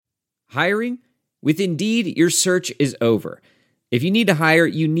Hiring? With Indeed, your search is over. If you need to hire,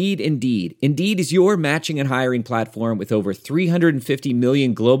 you need Indeed. Indeed is your matching and hiring platform with over 350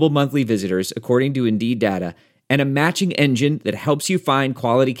 million global monthly visitors, according to Indeed data, and a matching engine that helps you find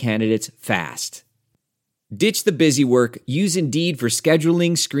quality candidates fast. Ditch the busy work. Use Indeed for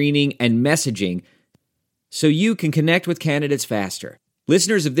scheduling, screening, and messaging so you can connect with candidates faster.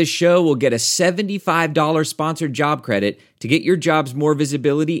 Listeners of this show will get a $75 sponsored job credit to get your jobs more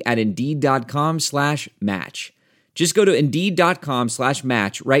visibility at Indeed.com/match. Just go to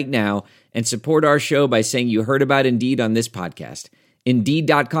Indeed.com/match right now and support our show by saying you heard about Indeed on this podcast.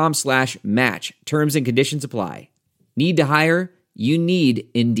 Indeed.com/match. Terms and conditions apply. Need to hire? You need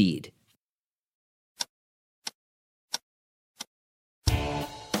Indeed.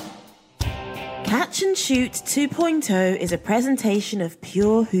 Catch and Shoot 2.0 is a presentation of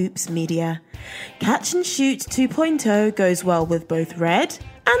Pure Hoops Media. Catch and Shoot 2.0 goes well with both red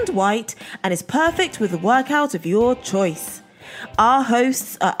and white and is perfect with the workout of your choice. Our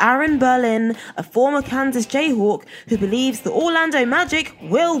hosts are Aaron Berlin, a former Kansas Jayhawk who believes the Orlando Magic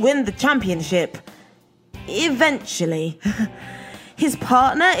will win the championship. Eventually. His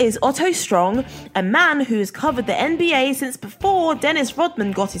partner is Otto Strong, a man who has covered the NBA since before Dennis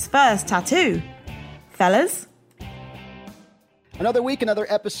Rodman got his first tattoo. Fellas? Another week, another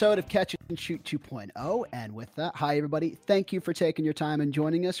episode of Catch and Shoot 2.0. And with that, hi, everybody. Thank you for taking your time and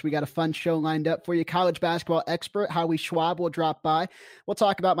joining us. We got a fun show lined up for you. College basketball expert Howie Schwab will drop by. We'll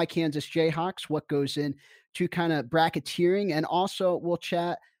talk about my Kansas Jayhawks, what goes into kind of bracketeering, and also we'll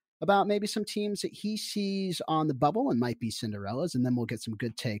chat about maybe some teams that he sees on the bubble and might be Cinderellas. And then we'll get some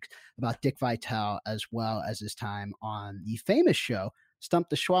good takes about Dick Vitale as well as his time on the famous show, Stump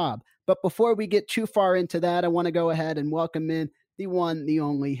the Schwab. But before we get too far into that, I want to go ahead and welcome in the one, the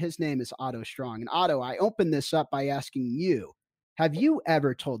only. His name is Otto Strong. And Otto, I open this up by asking you, have you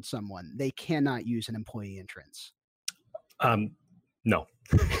ever told someone they cannot use an employee entrance? No.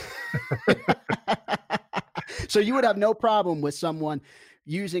 So you would have no problem with someone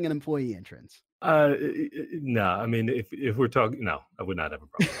using an employee entrance? No, I mean, if we're talking, no, I would not have a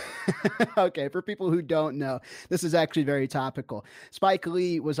problem. Okay, for people who don't know, this is actually very topical. Spike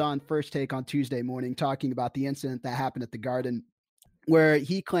Lee was on First Take on Tuesday morning talking about the incident that happened at the Garden, where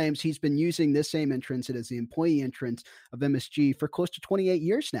he claims he's been using this same entrance, it is the employee entrance of MSG, for close to 28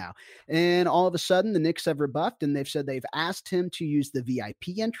 years now. And all of a sudden, the Knicks have rebuffed, and they've said they've asked him to use the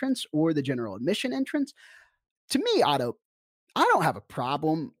VIP entrance or the general admission entrance. To me, Otto, I don't have a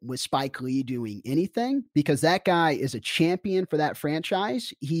problem with Spike Lee doing anything because that guy is a champion for that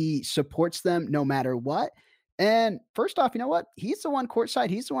franchise. He supports them no matter what. And first off, you know what? He's the one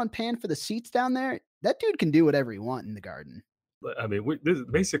courtside. He's the one paying for the seats down there. That dude can do whatever he wants in the Garden. I mean,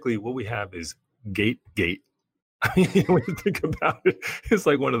 basically what we have is gate. I mean, when you think about it, it's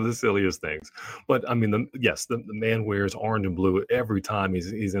like one of the silliest things. But I mean, the man wears orange and blue every time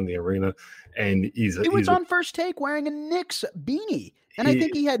he's in the arena, and he was on First Take wearing a Knicks beanie, and I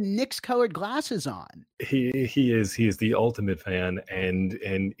think he had Knicks colored glasses on. He is the ultimate fan, and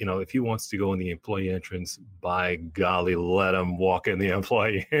you know, if he wants to go in the employee entrance, by golly, let him walk in the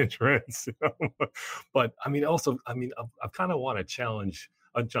employee entrance. But I mean, also, I kind of want to challenge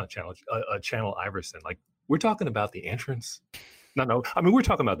Channel Iverson, like. We're talking about the entrance. No. I mean, we're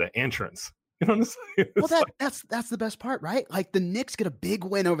talking about the entrance. You know what I'm saying? Well, that's the best part, right? Like the Knicks get a big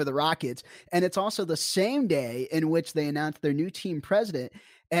win over the Rockets, and it's also the same day in which they announced their new team president.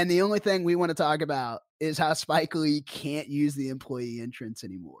 And the only thing we want to talk about is how Spike Lee can't use the employee entrance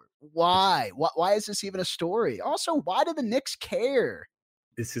anymore. Why? Why is this even a story? Also, why do the Knicks care?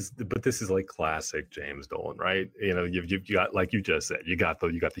 This is like classic James Dolan, right? You know, you've got, like you just said, you got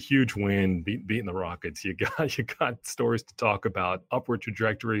the huge win, beating the Rockets. You got stories to talk about, upward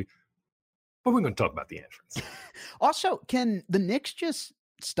trajectory, but we're going to talk about the entrance. Also, can the Knicks just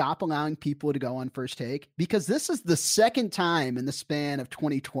stop allowing people to go on First Take? Because this is the second time in the span of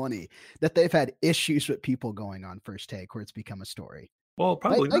 2020 that they've had issues with people going on First Take where it's become a story. Well,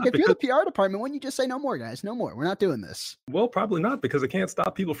 probably like not. If you're the PR department, wouldn't you just say, no more, guys, no more? We're not doing this. Well, probably not, because it can't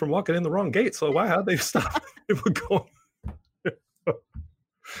stop people from walking in the wrong gate. So how'd they stop people going?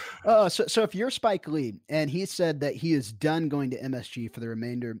 So if you're Spike Lee and he said that he is done going to MSG for the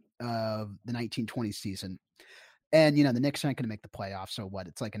remainder of the 1920 season, and, you know, the Knicks aren't going to make the playoffs. So what?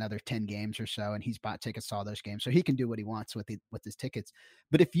 It's like another 10 games or so. And he's bought tickets to all those games. So he can do what he wants with his tickets.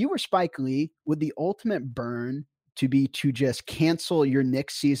 But if you were Spike Lee, would the ultimate burn to be to just cancel your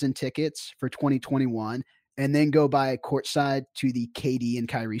Knicks season tickets for 2021 and then go buy courtside to the KD and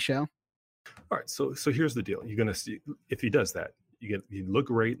Kyrie show? All right. So here's the deal. You're going to see, if he does that, you look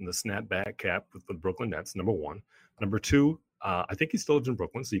great in the snapback cap with the Brooklyn Nets, number one. Number two, I think he still lives in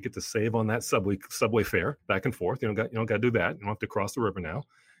Brooklyn, so you get to save on that subway fare back and forth. You don't got to do that. You don't have to cross the river now,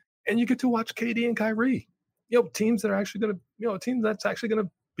 and you get to watch KD and Kyrie. Teams that are actually going to, a team that's actually going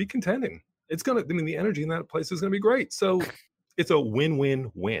to be contending. It's going to. I mean, the energy in that place is going to be great. So it's a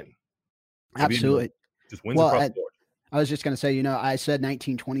win-win-win. Absolutely. Just wins across the board. I was just going to say, I said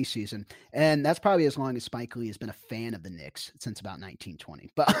 1920 season, and that's probably as long as Spike Lee has been a fan of the Knicks since about 1920.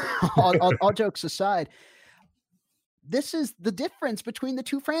 But all jokes aside, this is the difference between the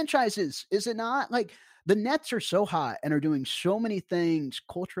two franchises, is it not? Like, the Nets are so hot and are doing so many things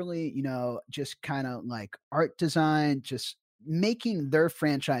culturally, just kind of like art design, just making their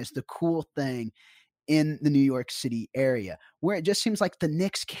franchise the cool thing in the New York City area, where it just seems like the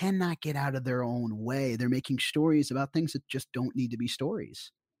Knicks cannot get out of their own way. They're making stories about things that just don't need to be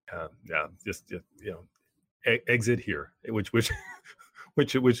stories. Exit here, which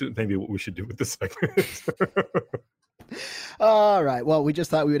maybe what we should do with this segment. All right. Well, we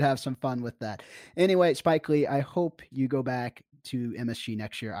just thought we would have some fun with that. Anyway, Spike Lee, I hope you go back to MSG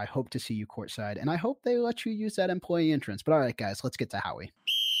next year. I hope to see you courtside, and I hope they let you use that employee entrance. But all right, guys, let's get to Howie.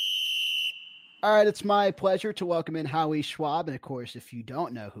 All right, it's my pleasure to welcome in Howie Schwab. And of course, if you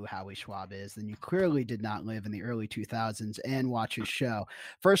don't know who Howie Schwab is, then you clearly did not live in the early 2000s and watch his show.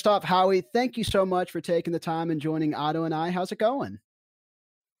 First off, Howie, thank you so much for taking the time and joining Otto and I. How's it going?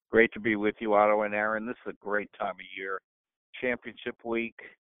 Great to be with you, Otto and Aaron. This is a great time of year. Championship week,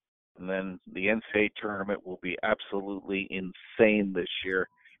 and then the NCAA tournament will be absolutely insane this year.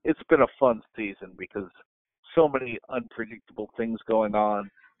 It's been a fun season because so many unpredictable things going on.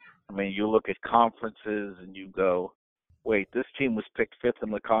 I mean, you look at conferences and you go, wait, this team was picked fifth in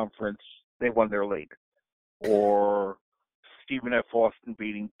the conference. They won their league. Or Stephen F. Austin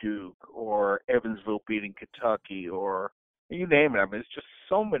beating Duke, or Evansville beating Kentucky, or you name it. I mean, it's just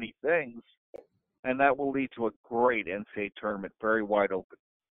so many things. And that will lead to a great NCAA tournament, very wide open.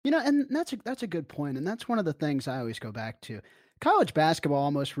 And that's a good point. And that's one of the things I always go back to. College basketball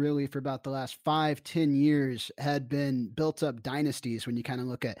almost really for about the last 5-10 years had been built up dynasties when you kind of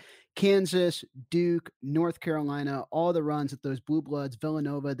look at Kansas, Duke, North Carolina, all the runs that those Blue Bloods,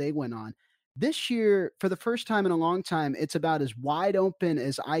 Villanova, they went on. This year, for the first time in a long time, it's about as wide open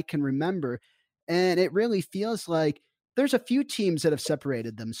as I can remember. And it really feels like there's a few teams that have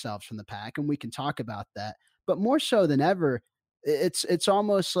separated themselves from the pack, and we can talk about that. But more so than ever, it's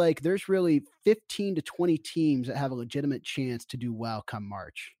almost like there's really 15 to 20 teams that have a legitimate chance to do well come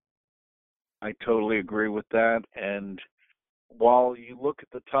March. I totally agree with that. And while you look at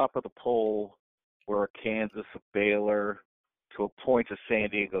the top of the poll, where Kansas, a Baylor, to a point a San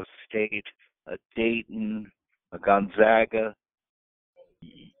Diego State, a Dayton, a Gonzaga,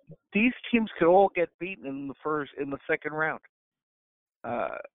 these teams could all get beaten in the second round,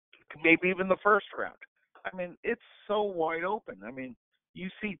 maybe even the first round. I mean, it's so wide open. I mean, you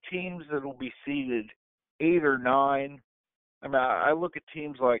see teams that will be seeded 8 or 9. I mean, I look at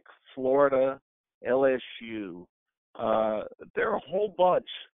teams like Florida, LSU. There are a whole bunch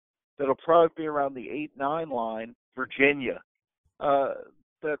that'll probably be around the 8-9 line. Virginia.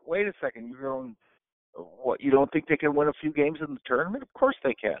 That wait a second, you're going. What, you don't think they can win a few games in the tournament? Of course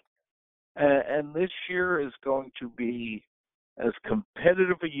they can. And this year is going to be as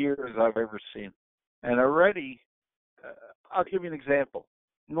competitive a year as I've ever seen. And already, I'll give you an example.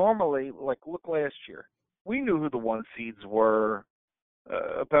 Normally, like look last year, we knew who the 1 seeds were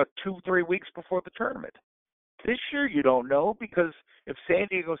about 2-3 weeks before the tournament. This year you don't know, because if San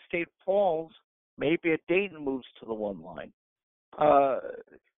Diego State falls, maybe a Dayton moves to the 1 line.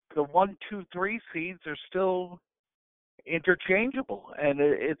 The 1, 2, 3 seeds are still interchangeable, and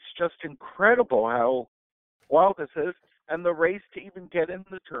it's just incredible how wild this is, and the race to even get in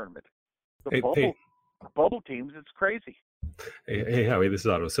the tournament. The bubble teams, it's crazy. Hey, Howie, this is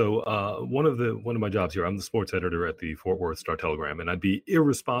Otto. So one of my jobs here, I'm the sports editor at the Fort Worth Star-Telegram, and I'd be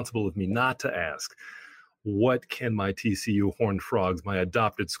irresponsible of me not to ask, what can my TCU Horned Frogs, my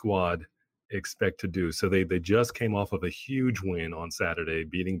adopted squad, expect to do? So they just came off of a huge win on Saturday,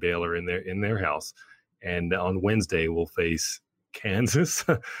 beating Baylor in their house, and on Wednesday we'll face Kansas.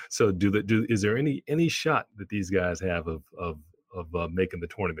 So is there any shot that these guys have of making the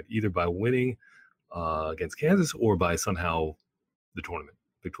tournament, either by winning against Kansas or by somehow the tournament,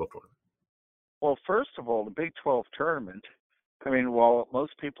 Big 12 tournament? Well, first of all, the Big 12 tournament, I mean, while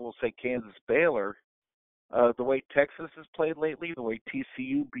most people will say Kansas, Baylor, the way Texas has played lately, the way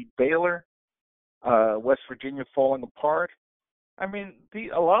TCU beat Baylor, West Virginia falling apart, I mean,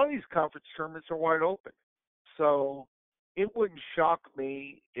 a lot of these conference tournaments are wide open. So it wouldn't shock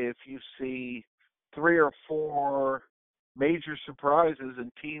me if you see 3 or 4 major surprises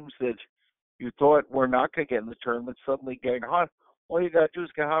and teams that You thought we're not going to get in the tournament, suddenly getting hot. All you got to do is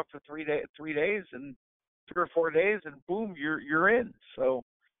get hot for 3 days, and 3 or 4 days, and boom, you're in. So,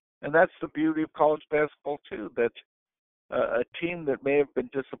 and that's the beauty of college basketball too. That a team that may have been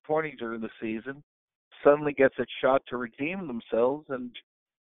disappointing during the season suddenly gets a shot to redeem themselves, and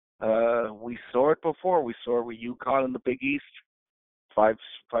we saw it before. We saw it with UConn in the Big East, five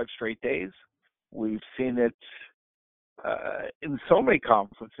straight days. We've seen it in so many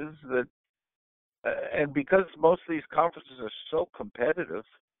conferences that, and because most of these conferences are so competitive,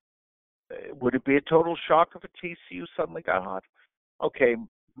 would it be a total shock if a TCU suddenly got hot? Okay,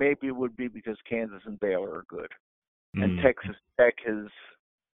 maybe it would be because Kansas and Baylor are good, and Texas Tech is.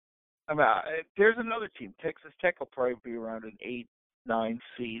 I mean, there's another team. Texas Tech will probably be around an 8-9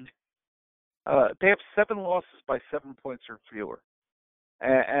 seed. They have 7 losses by 7 points or fewer,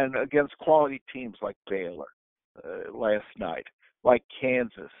 and against quality teams like Baylor last night, like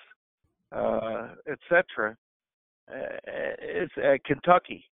Kansas, etc. It's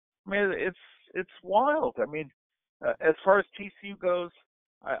Kentucky. I mean, it's wild. I mean, as far as TCU goes,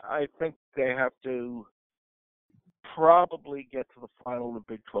 I think they have to probably get to the final of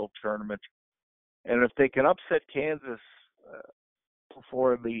the Big 12 tournament, and if they can upset Kansas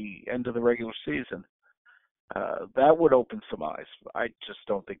before the end of the regular season, that would open some eyes. I just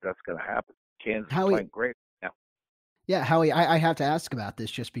don't think that's going to happen. Kansas is playing great now. Yeah, Howie, I have to ask about this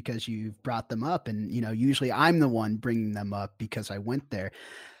just because you've brought them up, and usually I'm the one bringing them up because I went there.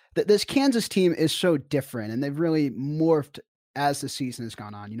 This Kansas team is so different, and they've really morphed as the season has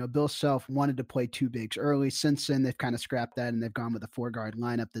gone on. Bill Self wanted to play 2 bigs early. Since then, they've kind of scrapped that, and they've gone with a 4-guard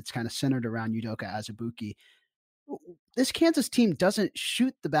lineup that's kind of centered around Udoka Azubuike. This Kansas team doesn't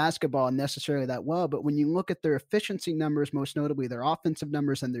shoot the basketball necessarily that well, but when you look at their efficiency numbers, most notably their offensive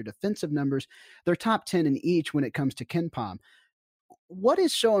numbers and their defensive numbers, they're top 10 in each when it comes to KenPom. What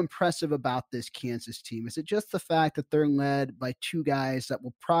is so impressive about this Kansas team? Is it just the fact that they're led by 2 guys that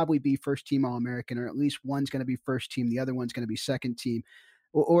will probably be first-team All-American, or at least one's going to be first team, the other one's going to be second team?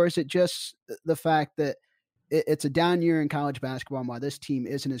 Or is it just the fact that it's a down year in college basketball, and while this team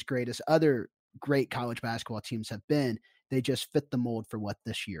isn't as great as other great college basketball teams have been, they just fit the mold for what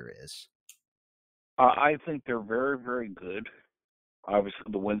this year is? I think they're very, very good.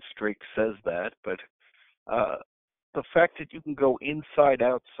 Obviously, the win streak says that, but the fact that you can go inside,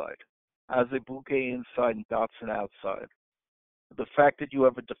 outside, Azubuike inside and Dotson outside, the fact that you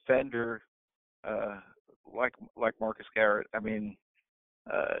have a defender like Marcus Garrett, I mean,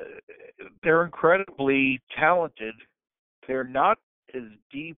 they're incredibly talented. They're not as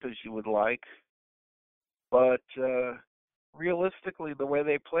deep as you would like, but realistically, the way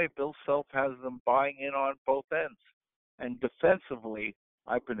they play, Bill Self has them buying in on both ends. And defensively,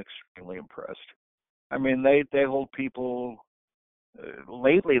 I've been extremely impressed. I mean, they hold people.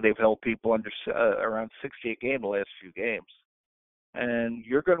 Lately, they've held people under around 60 a game the last few games, and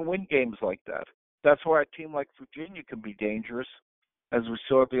you're going to win games like that. That's why a team like Virginia can be dangerous, as we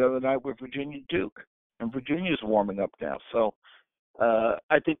saw the other night with Virginia Duke, and Virginia's warming up now. So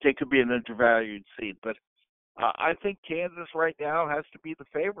I think they could be an undervalued seed, but I think Kansas right now has to be the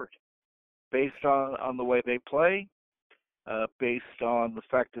favorite based on the way they play. Based on the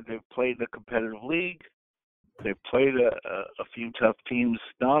fact that they've played in a competitive league. They've played a few tough teams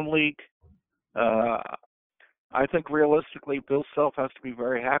non-league. I think realistically, Bill Self has to be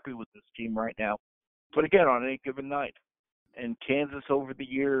very happy with this team right now. But again, on any given night. And Kansas over the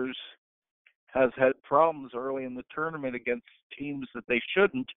years has had problems early in the tournament against teams that they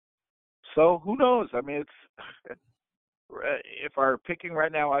shouldn't. So who knows? I mean, it's if I were picking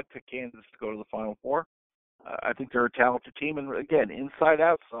right now, I'd pick Kansas to go to the Final Four. I think they're a talented team, and again, inside,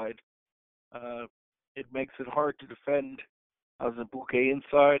 outside, it makes it hard to defend Azubuike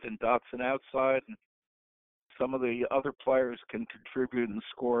inside and Dotson outside, and some of the other players can contribute and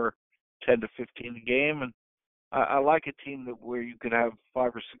score 10 to 15 a game, and I like a team where you could have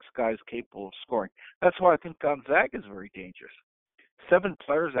 5 or 6 guys capable of scoring. That's why I think Gonzaga is very dangerous. 7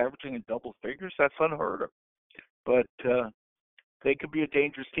 players averaging in double figures, that's unheard of. But they could be a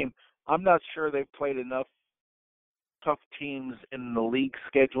dangerous team. I'm not sure they've played enough tough teams in the league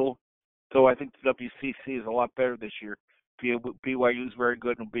schedule, though I think the WCC is a lot better this year. BYU is very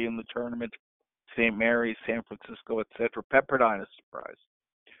good and will be in the tournament. St. Mary's, San Francisco, etc. Pepperdine is a surprise.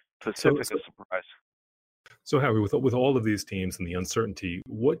 Pacific is a surprise. So, Howie, with all of these teams and the uncertainty,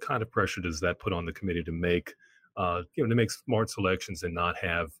 what kind of pressure does that put on the committee to make, to make smart selections and not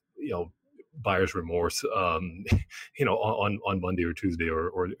have, buyer's remorse, on Monday or Tuesday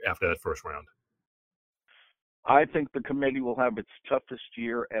or after that first round? I think the committee will have its toughest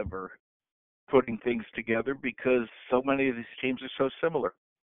year ever putting things together because so many of these teams are so similar.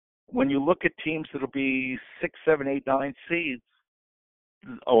 when you look at teams that'll be 6, 7, 8, 9 seeds,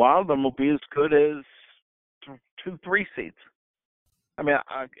 a lot of them will be as good as 2, 3 seeds. I mean,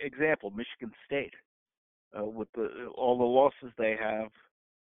 example, Michigan State, with all the losses they have,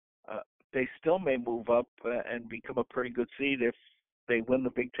 they still may move up and become a pretty good seed if they win the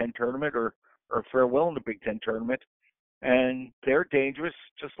Big Ten tournament or fare well in the Big Ten tournament. And they're dangerous.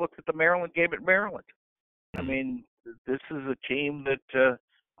 Just look at the Maryland game at Maryland. I mean, this is a team that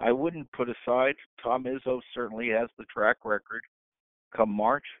I wouldn't put aside. Tom Izzo certainly has the track record come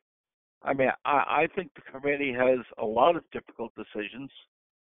March. I mean, I think the committee has a lot of difficult decisions,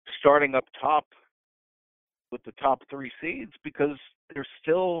 starting up top with the top 3 seeds, because there's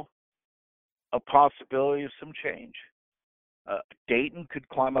still a possibility of some change. Dayton could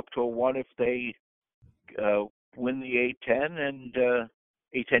climb up to a 1 if they win the A10 and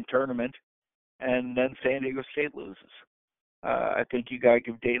A10 tournament, and then San Diego State loses. I think you got to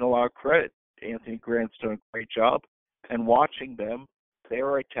give Dayton a lot of credit. Anthony Grant's done a great job, and watching them, they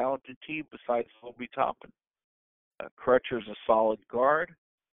are a talented team besides Obi Toppin. Crutcher's a solid guard.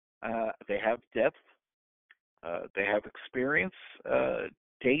 They have depth. They have experience.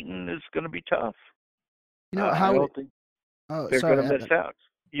 Dayton is going to be tough. I don't think they're going to miss out.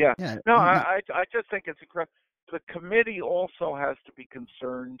 Yeah. No, I just think it's incredible. The committee also has to be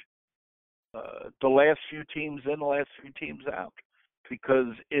concerned the last few teams in, the last few teams out,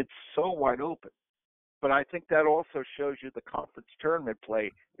 because it's so wide open. But I think that also shows you the conference tournament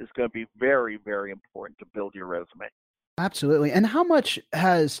play is going to be very, very important to build your resume. Absolutely. And how much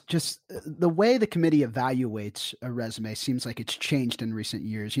has just the way the committee evaluates a resume seems like it's changed in recent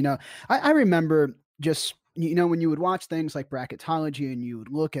years? You know, I remember just, you know, when you would watch things like bracketology and you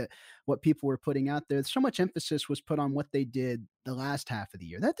would look at what people were putting out there, so much emphasis was put on what they did the last half of the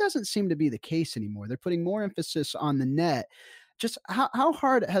year. That doesn't seem to be the case anymore. They're putting more emphasis on the net. Just how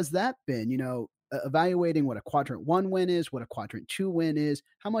hard has that been, you know, evaluating what a quadrant 1 win is, what a quadrant 2 win is?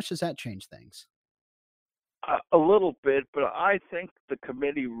 How much does that change things? A little bit, but I think the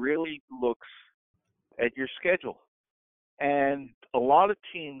committee really looks at your schedule. And a lot of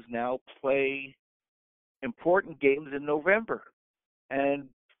teams now play important games in November. And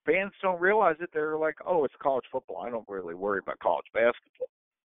fans don't realize it. They're like, oh, it's college football. I don't really worry about college basketball.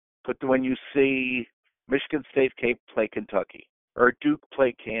 But when you see Michigan State play Kentucky, or Duke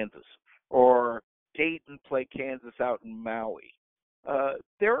play Kansas, or Dayton play Kansas out in Maui,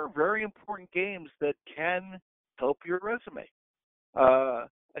 there are very important games that can help your resume. A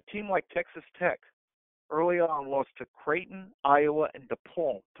team like Texas Tech early on lost to Creighton, Iowa, and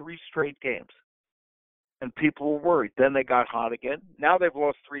DePaul 3 straight games. And people were worried. Then they got hot again. Now they've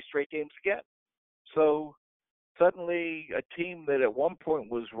lost 3 straight games again. So suddenly a team that at one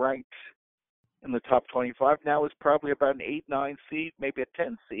point was ranked in the top 25 now is probably about an 8, 9 seed, maybe a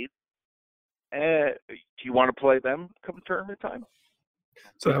 10 seed. Do you want to play them come tournament time?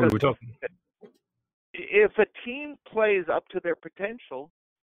 So how are we talking? If a team plays up to their potential,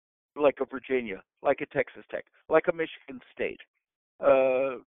 like a Virginia, like a Texas Tech, like a Michigan State,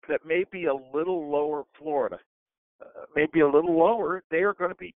 that may be a little lower, Florida, maybe a little lower, they are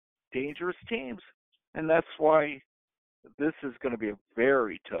going to be dangerous teams. And that's why this is going to be a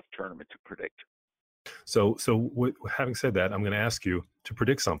very tough tournament to predict. So having said that, I'm going to ask you to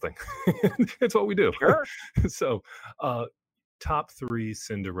predict something. It's what we do. Sure. So top 3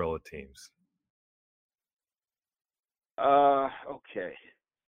 Cinderella teams. Okay.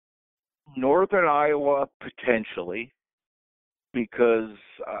 Northern Iowa, potentially, because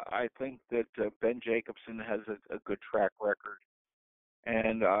I think that Ben Jacobson has a good track record.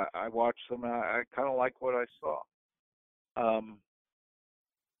 And I watched them, and I kind of like what I saw.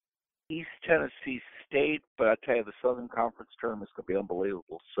 East Tennessee State, but I tell you, the Southern Conference tournament is going to be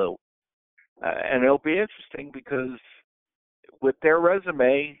unbelievable. So, and it'll be interesting because with their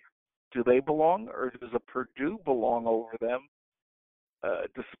resume, do they belong, or does a Purdue belong over them,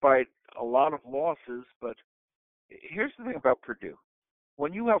 despite a lot of losses? But here's the thing about Purdue.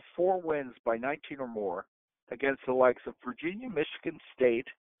 When you have 4 wins by 19 or more against the likes of Virginia, Michigan State,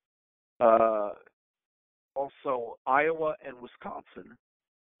 also Iowa and Wisconsin,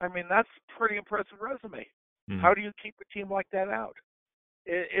 I mean, that's a pretty impressive resume. How do you keep a team like that out?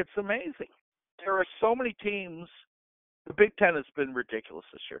 It's amazing. There are so many teams. The Big Ten has been ridiculous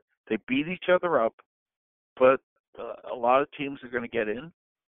this year. They beat each other up, but a lot of teams are going to get in,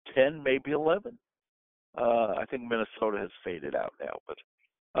 10, maybe 11. I think Minnesota has faded out now. But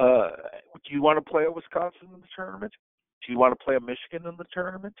do you want to play a Wisconsin in the tournament? Do you want to play a Michigan in the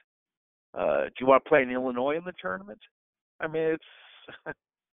tournament? Do you want to play an Illinois in the tournament? I mean,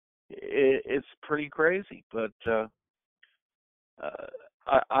 it's pretty crazy. But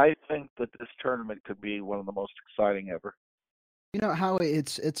I think that this tournament could be one of the most exciting ever. How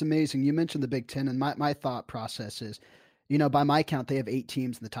it's amazing. You mentioned the Big Ten, and my thought process is, by my count, they have 8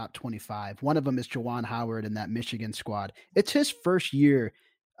 teams in the top 25. One of them is Jawan Howard in that Michigan squad. It's his first year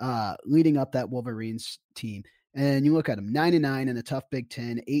leading up that Wolverines team. And you look at them, 9-9 in a tough Big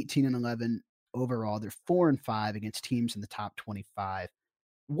Ten, 18-11 overall. They're 4-5 against teams in the top 25.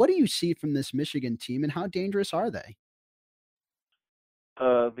 What do you see from this Michigan team, and how dangerous are they?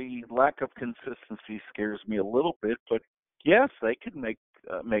 The lack of consistency scares me a little bit, but yes, they can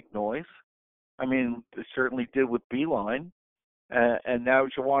make noise. I mean, they certainly did with Beeline, and now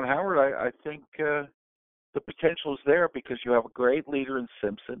Jawan Howard. I think the potential is there because you have a great leader in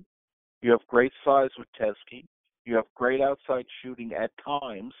Simpson, you have great size with Teskey, you have great outside shooting at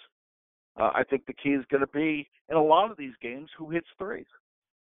times. I think the key is going to be in a lot of these games who hits threes.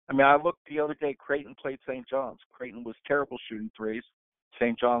 I mean, I looked the other day. Creighton played St. John's. Creighton was terrible shooting threes.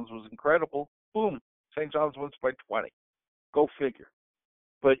 St. John's was incredible. Boom. St. John's wins by 20. Go figure.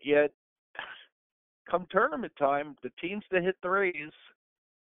 But yet, come tournament time, the teams that hit threes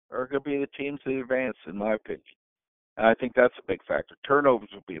are going to be the teams that advance, in my opinion. And I think that's a big factor. Turnovers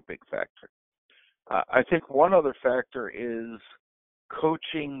will be a big factor. I think one other factor is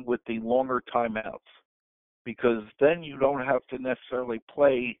coaching with the longer timeouts, because then you don't have to necessarily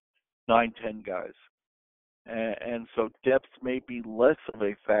play 9-10 guys. And so depth may be less of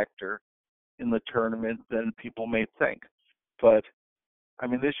a factor in the tournament than people may think. But, I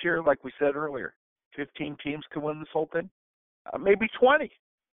mean, this year, like we said earlier, 15 teams can win this whole thing. Maybe 20.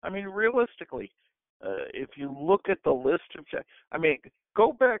 I mean, realistically, if you look at the list of – I mean,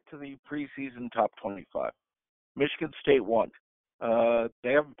 go back to the preseason top 25. Michigan State won.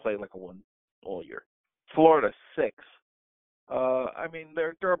 They haven't played like a one all year. Florida, 6. I mean,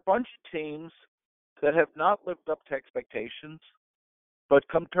 there are a bunch of teams that have not lived up to expectations. But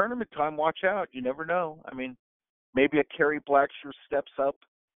come tournament time, watch out. You never know. I mean, maybe a Kerry Blackshear steps up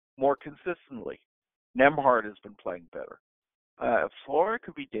more consistently. Nemhard has been playing better. Florida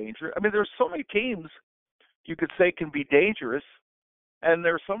could be dangerous. I mean, there's so many teams you could say can be dangerous, and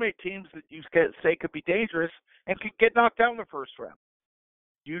there are so many teams that you could say could be dangerous and could get knocked out in the first round.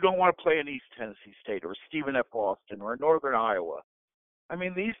 You don't want to play an East Tennessee State or Stephen F. Austin or Northern Iowa. I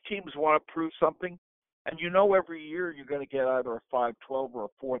mean, these teams want to prove something, and every year you're going to get either a 5-12 or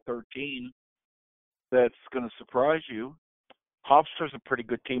a 4-13 that's going to surprise you. Hofstra's a pretty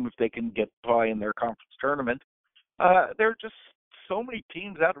good team if they can get by in their conference tournament. There are just so many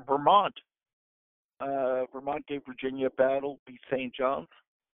teams out of Vermont. Vermont gave Virginia a battle, beat St. John's.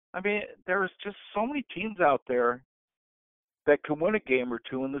 I mean, there's just so many teams out there that can win a game or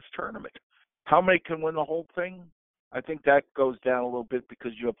two in this tournament. How many can win the whole thing? I think that goes down a little bit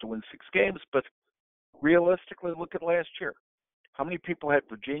because you have to win 6 games. But realistically, look at last year. How many people had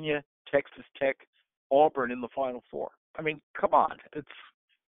Virginia, Texas Tech, Auburn in the Final Four? I mean, come on.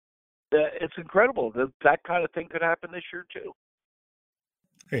 It's incredible that kind of thing could happen this year too.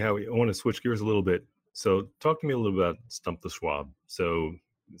 Hey, Howie, I want to switch gears a little bit. So talk to me a little bit about Stump the Schwab. So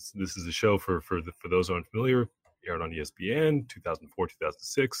this is a show for those who aren't familiar. Aired on ESPN, 2004,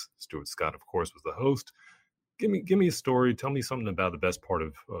 2006. Stuart Scott, of course, was the host. Give me a story. Tell me something about the best part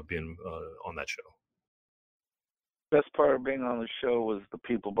of being on that show. Best part of being on the show was the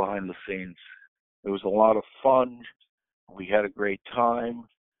people behind the scenes. It was a lot of fun. We had a great time.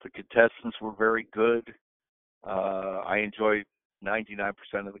 The contestants were very good. I enjoyed 99%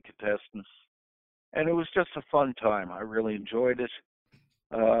 of the contestants. And it was just a fun time. I really enjoyed it.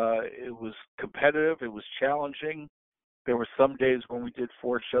 It was competitive. It was challenging. There were some days when we did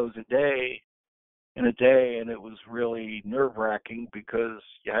 4 shows in a day, and it was really nerve-wracking because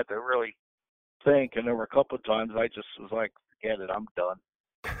you had to really think. And there were a couple of times I just was like, forget it, I'm done,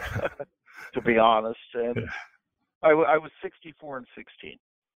 to be honest. And I was 64-16.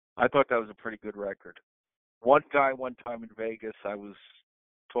 I thought that was a pretty good record. One time in Vegas, I was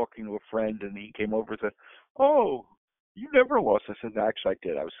talking to a friend, and he came over and said, "Oh, you never lost." I said, "Actually, I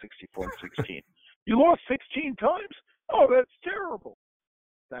did. I was 64-16. You lost 16 times? Oh, that's terrible."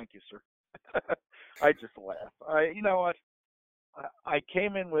 Thank you, sir. I just laugh. You know what? I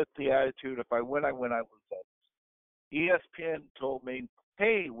came in with the attitude, if I win, I win, I lose. ESPN told me,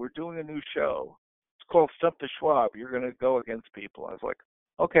 "Hey, we're doing a new show. It's called Stump the Schwab. You're going to go against people." I was like,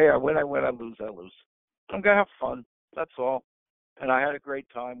 "Okay, I win, I win, I lose, I lose. I'm going to have fun. That's all." And I had a great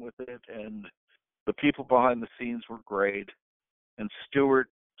time with it, and the people behind the scenes were great. And Stuart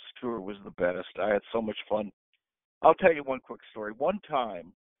was the best. I had so much fun. I'll tell you one quick story. One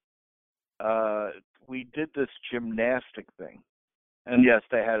time, we did this gymnastic thing. And yes,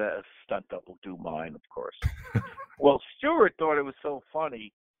 they had a stunt double do mine, of course. Well, Stewart thought it was so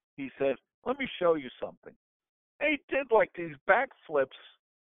funny. He said, "Let me show you something." And he did like these backflips.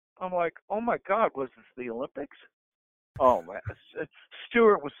 I'm like, "Oh my God, was this the Olympics?" Oh man,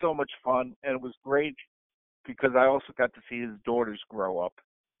 Stewart was so much fun, and it was great because I also got to see his daughters grow up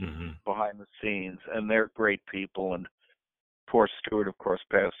behind the scenes, and they're great people. And poor Stewart, of course,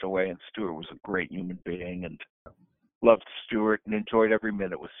 passed away, and Stewart was a great human being, and loved Stewart and enjoyed every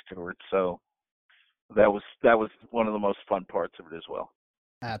minute with Stewart. So that was one of the most fun parts of it as well.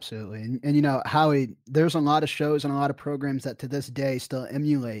 Absolutely. And you know, Howie, there's a lot of shows and a lot of programs that to this day still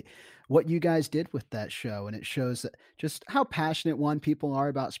emulate what you guys did with that show. And it shows that just how passionate one people are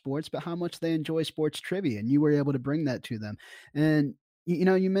about sports, but how much they enjoy sports trivia. And you were able to bring that to them. And you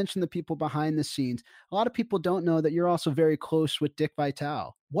know, you mentioned the people behind the scenes. A lot of people don't know that you're also very close with Dick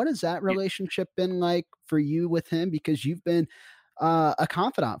Vitale. What has that relationship been like for you with him? Because you've been a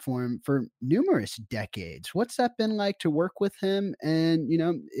confidant for him for numerous decades. What's that been like to work with him? And, you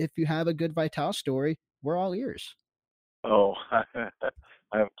know, if you have a good Vital story, we're all ears. Oh, I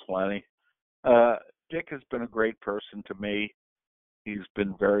have plenty. Dick has been a great person to me. He's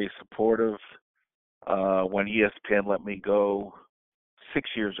been very supportive. When ESPN let me go 6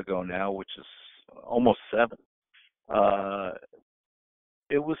 years ago now, which is almost 7,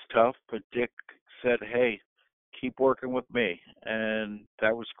 it was tough, but Dick said, "Hey, keep working with me." And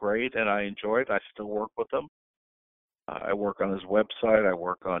that was great, and I enjoyed it. I still work with him. I work on his website. I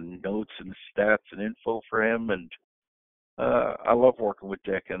work on notes and stats and info for him, and I love working with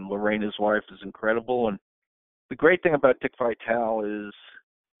Dick. And Lorraine, his wife, is incredible. And the great thing about Dick Vitale is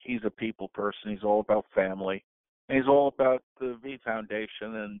he's a people person. He's all about family, and he's all about the V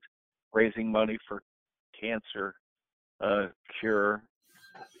Foundation and raising money for cancer cure,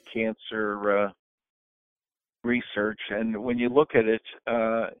 cancer research. And when you look at it,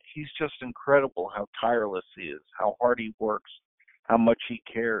 he's just incredible how tireless he is, how hard he works, how much he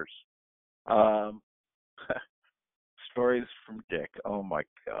cares. Um, stories from Dick. Oh my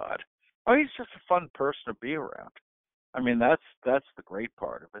God. Oh, he's just a fun person to be around. I mean, that's the great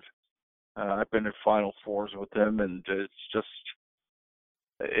part of it. I've been at Final Fours with him, and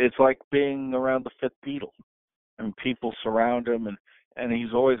it's like being around the fifth Beatle. I mean, people surround him, and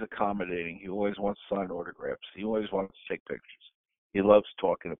he's always accommodating. He always wants to sign autographs. He always wants to take pictures. He loves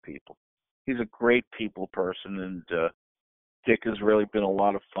talking to people. He's a great people person, and Dick has really been a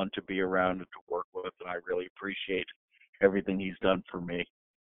lot of fun to be around and to work with, and I really appreciate everything he's done for me.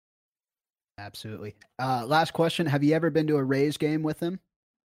 Absolutely. Last question. Have you ever been to a Rays game with him?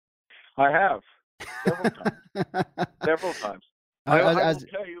 I have several times. Several times.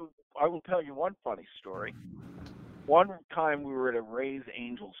 I will tell you one funny story. One time we were at a Rays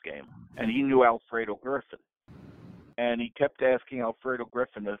Angels game, and he knew Alfredo Griffin, and he kept asking Alfredo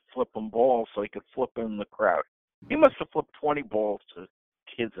Griffin to flip him balls so he could flip them in the crowd. He must have flipped 20 balls to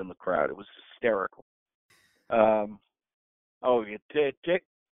kids in the crowd. It was hysterical. Dick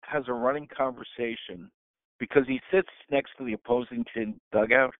has a running conversation because he sits next to the opposing team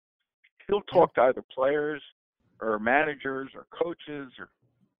dugout. He'll talk to either players or managers or coaches or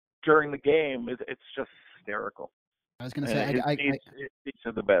during the game. It's just hysterical. I was going to say, these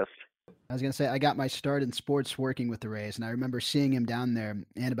are the best. I was going to say, I got my start in sports working with the Rays, and I remember seeing him down there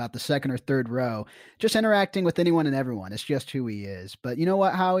in about the second or third row, just interacting with anyone and everyone. It's just who he is. But you know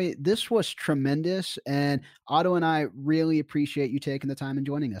what, Howie? This was tremendous, and Otto and I really appreciate you taking the time and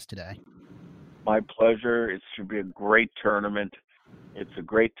joining us today. My pleasure. It should be a great tournament. It's a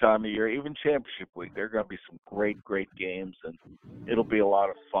great time of year. Even championship week, there are going to be some great games, and it'll be a lot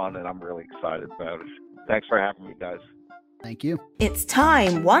of fun, and I'm really excited about it. Thanks for having me, guys. Thank you. It's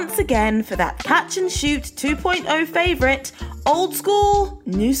time once again for that Catch and Shoot 2.0 favorite, old school,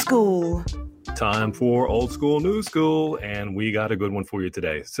 new school. Time for old school, new school, and we got a good one for you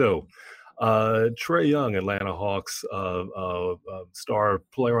today. So, Trae Young, Atlanta Hawks star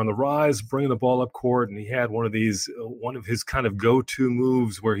player on the rise, bringing the ball up court, and he had one of his kind of go-to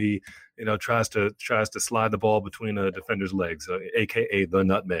moves where he, tries to slide the ball between a defender's legs, aka the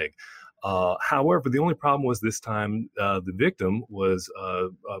nutmeg. However, the only problem was this time the victim was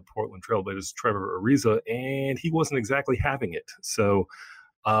Portland Trailblazers' Trevor Ariza, and he wasn't exactly having it. So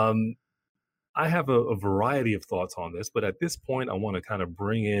I have a variety of thoughts on this, but at this point, I want to kind of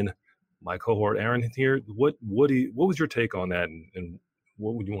bring in my cohort Aaron here. What was your take on that, and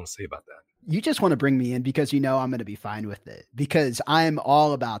what would you want to say about that? You just want to bring me in because I'm going to be fine with it because I'm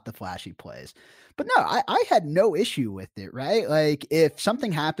all about the flashy plays. But no, I had no issue with it, right? Like if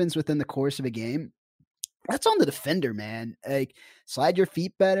something happens within the course of a game, that's on the defender, man. Like, slide your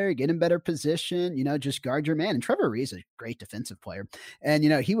feet better, get in better position, just guard your man. And Trevor Ariza is a great defensive player. And,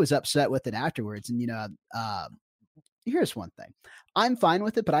 he was upset with it afterwards. And, here's one thing. I'm fine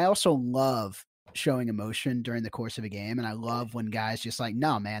with it, but I also love showing emotion during the course of a game. And I love when guys just like,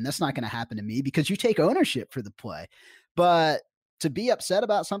 no, man, that's not going to happen to me, because you take ownership for the play. But to be upset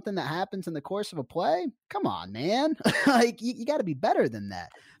about something that happens in the course of a play, come on, man. Like, you got to be better than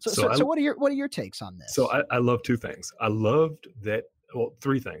that. So what are your takes on this? So I love two things. I loved that. Well,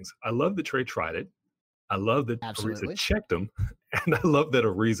 three things. I love that Trey tried it. I love that Ariza checked him. And I love that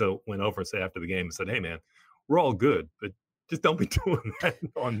Ariza went over and said after the game and said, hey, man, we're all good, but just don't be doing that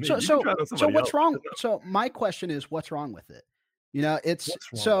on me. So what's wrong? So my question is, what's wrong with it? One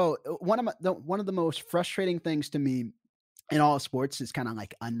of the most frustrating things to me in all of sports is kind of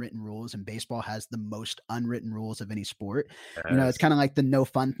like unwritten rules, and baseball has the most unwritten rules of any sport. Yes. It's kind of like the no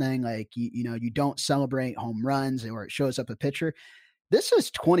fun thing. Like, you don't celebrate home runs or it shows up a pitcher. This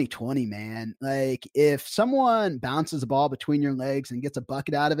is 2020, man. Like, if someone bounces a ball between your legs and gets a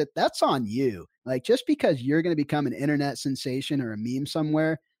bucket out of it, that's on you. Like, just because you're going to become an internet sensation or a meme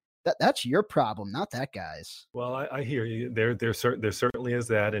somewhere, that's your problem, not that guy's. Well, I hear you. There certainly is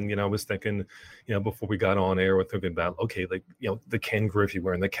that. And, I was thinking, before we got on air, we're thinking about, okay, like, the Ken Griffey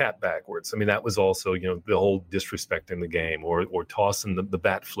wearing the cap backwards. I mean, that was also, the whole disrespecting the game or tossing the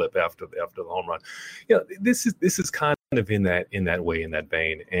bat flip after the home run. This is kind of in that way, in that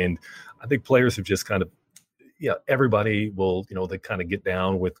vein. And I think players have just kind of, everybody will, they kind of get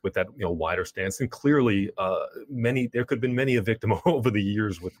down with that, wider stance. And clearly there could have been many a victim over the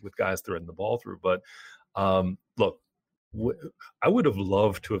years with guys threading the ball through. But look, I would have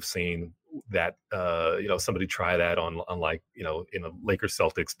loved to have seen that, somebody try that on like, in a Lakers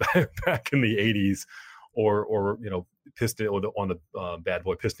Celtics back in the 80s or Piston or on the Bad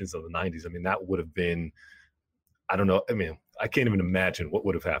Boy Pistons of the 90s. I mean, that would have been, I don't know. I mean, I can't even imagine what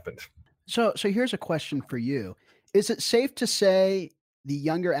would have happened. So here's a question for you. Is it safe to say the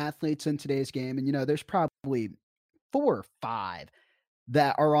younger athletes in today's game, and, there's probably 4 or 5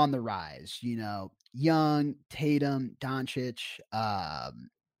 that are on the rise, Young, Tatum, Doncic,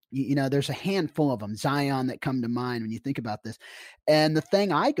 there's a handful of them, Zion, that come to mind when you think about this. And the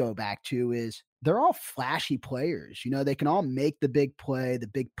thing I go back to is they're all flashy players. They can all make the big play, the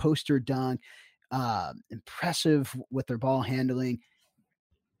big poster dunk, impressive with their ball handling.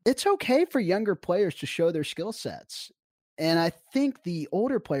 It's okay for younger players to show their skill sets. And I think the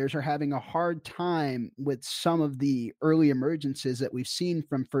older players are having a hard time with some of the early emergences that we've seen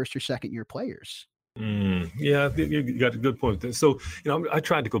from first or second year players. Yeah, you got a good point. So, I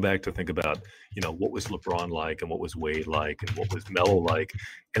tried to go back to think about, what was LeBron like and what was Wade like and what was Melo like.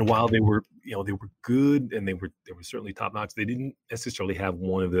 And while they were, they were good and they were certainly top notch, they didn't necessarily have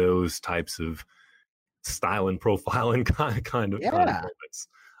one of those types of style and profiling kind of moments.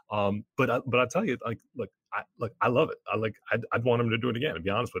 But I tell you, I love it. I'd want him to do it again, to be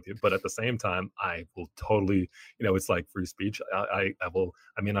honest with you. But at the same time, I will totally, it's like free speech. I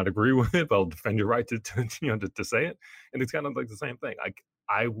may not agree with it, but I'll defend your right to say it. And it's kind of like the same thing.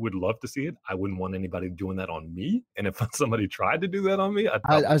 I would love to see it. I wouldn't want anybody doing that on me. And if somebody tried to do that on me,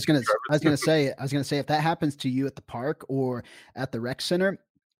 I was gonna say if that happens to you at the park or at the rec center,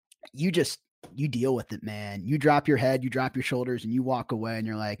 you deal with it, man. You drop your head, you drop your shoulders, and you walk away, and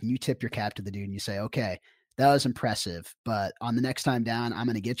you tip your cap to the dude and you say, okay, that was impressive, but on the next time down, I'm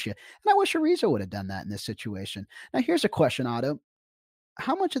going to get you. And I wish Ariza would have done that in this situation. Now, here's a question, Otto.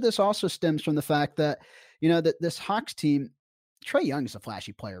 How much of this also stems from the fact that, that this Hawks team, Trae Young is a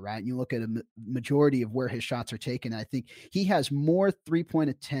flashy player, right? And you look at a majority of where his shots are taken. I think he has more 3-point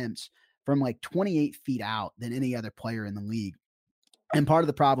attempts from like 28 feet out than any other player in the league. And part of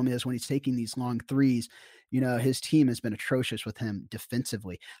the problem is when he's taking these long threes, his team has been atrocious with him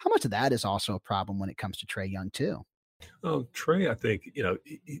defensively. How much of that is also a problem when it comes to Trae Young too? Oh, Trae, I think,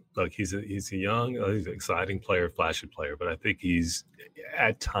 he's a young, he's an exciting player, flashy player, but I think he's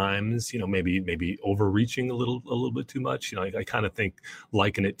at times, maybe overreaching a little bit too much. I kind of think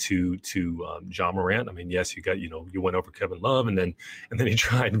liken it to Ja Morant. I mean, yes, you went over Kevin Love and then he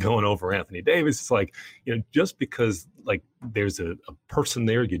tried going over Anthony Davis. It's like, just because like there's a person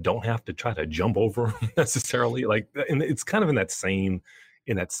there, you don't have to try to jump over necessarily. Like, and it's kind of in that same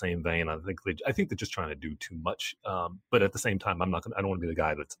vein. I think they're just trying to do too much. But at the same time, I don't want to be the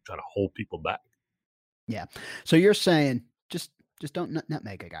guy that's trying to hold people back. Yeah. So you're saying just don't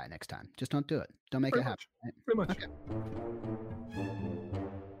nutmeg a guy next time. Just don't do it. Don't make it happen. Pretty much. Okay.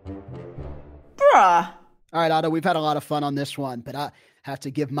 Bruh. All right, Otto, we've had a lot of fun on this one, but Have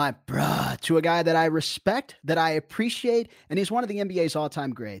to give my bruh to a guy that I respect, that I appreciate, and he's one of the NBA's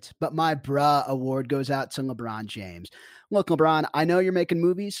all-time greats. But my bruh award goes out to LeBron James. Look, LeBron, I know you're making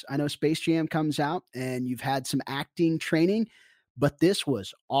movies. I know Space Jam comes out, and you've had some acting training, but this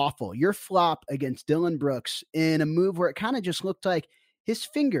was awful. Your flop against Dylan Brooks in a move where it kind of just looked like his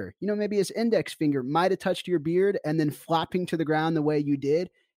finger, maybe his index finger might have touched your beard and then flopping to the ground the way you did.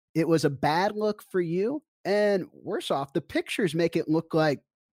 It was a bad look for you. And worse off, the pictures make it look like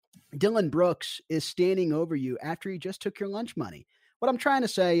Dylan Brooks is standing over you after he just took your lunch money. What I'm trying to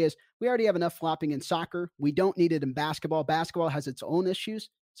say is we already have enough flopping in soccer. We don't need it in basketball. Basketball has its own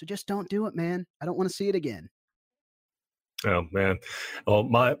issues. So just don't do it, man. I don't want to see it again. Oh, man. Well,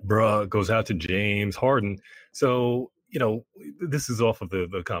 my bruh goes out to James Harden. So, this is off of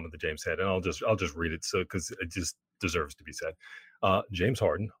the comment that James had, and I'll just read it because it just deserves to be said. James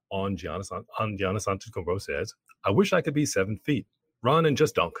Harden on Giannis Antetokounmpo says, "I wish I could be 7 feet, run and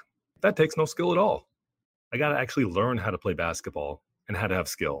just dunk. That takes no skill at all. I got to actually learn how to play basketball and how to have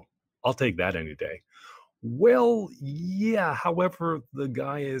skill. I'll take that any day." Well, yeah. However, the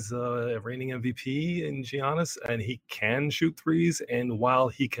guy is a reigning MVP in Giannis, and he can shoot threes. And while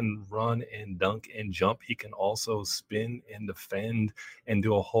he can run and dunk and jump, he can also spin and defend and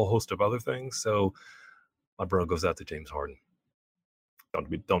do a whole host of other things. So my bro goes out to James Harden. Don't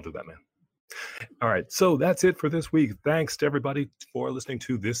do that, man. All right, so that's it for this week. Thanks to everybody for listening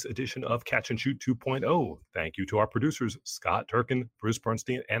to this edition of Catch and Shoot 2.0. Thank you to our producers, Scott Turkin, Bruce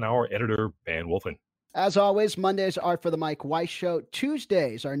Bernstein, and our editor, Ben Wolfen. As always, Mondays are for the Mike Weiss Show.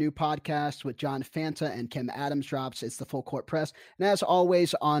 Tuesdays, our new podcast with John Fanta and Kim Adams drops. It's the Full Court Press. And as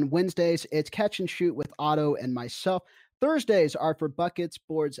always, on Wednesdays, it's Catch and Shoot with Otto and myself. Thursdays are for Buckets,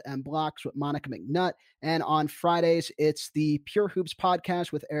 Boards, and Blocks with Monica McNutt. And on Fridays, it's the Pure Hoops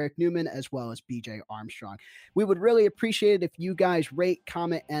podcast with Eric Newman as well as BJ Armstrong. We would really appreciate it if you guys rate,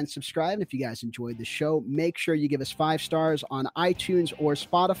 comment, and subscribe. And if you guys enjoyed the show, make sure you give us 5 stars on iTunes or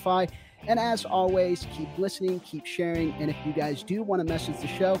Spotify. And as always, keep listening, keep sharing. And if you guys do want to message the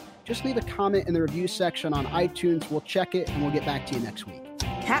show, just leave a comment in the review section on iTunes. We'll check it and we'll get back to you next week.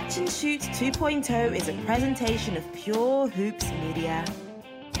 Catch and Shoot 2.0 is a presentation of Pure Hoops Media.